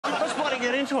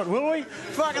into it, will we?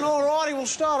 Fucking alrighty, we'll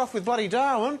start off with bloody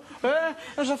Darwin.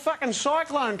 There's a fucking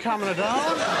cyclone coming to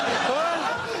Darwin.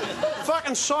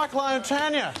 Fucking Cyclone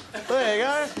Tanya. There you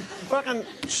go. Fucking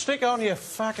stick on your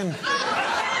fucking...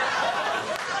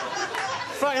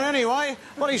 Fucking anyway,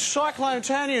 bloody Cyclone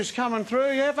Tanya's coming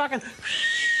through, yeah, fucking... Fucking...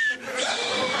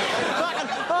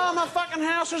 Oh, my fucking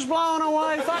house is blowing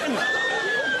away, fucking...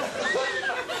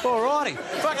 Alrighty.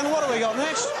 Fucking what do we got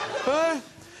next?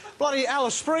 Bloody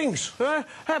Alice Springs. How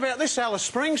about this, Alice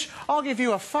Springs? I'll give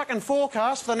you a fucking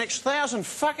forecast for the next 1,000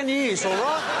 fucking years, all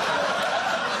right?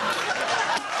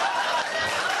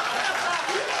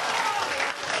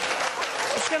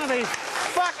 It's going to be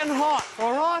fucking hot,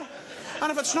 all right?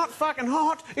 And if it's not fucking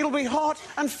hot, it'll be hot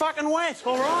and fucking wet,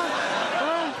 all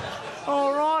right?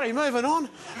 Alrighty, moving on.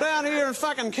 Down here in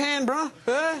fucking Canberra,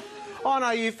 I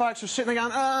know you folks are sitting there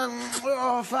going,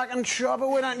 oh, fucking chopper,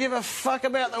 we don't give a fuck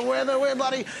about the weather. We're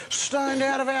bloody stoned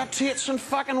out of our tits and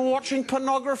fucking watching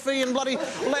pornography and bloody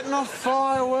letting off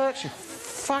fireworks. You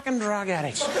fucking drug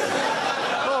addicts.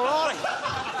 Alrighty.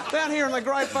 Down here in the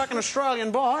great fucking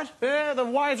Australian Bight, yeah, the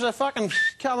waves are fucking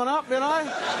coming up, you know.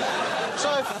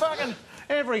 So fucking...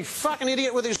 every fucking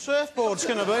idiot with his surfboard's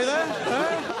going to be there,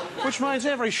 which means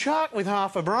every shark with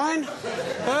half a brain,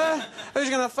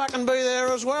 who's going to fucking be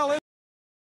there as well.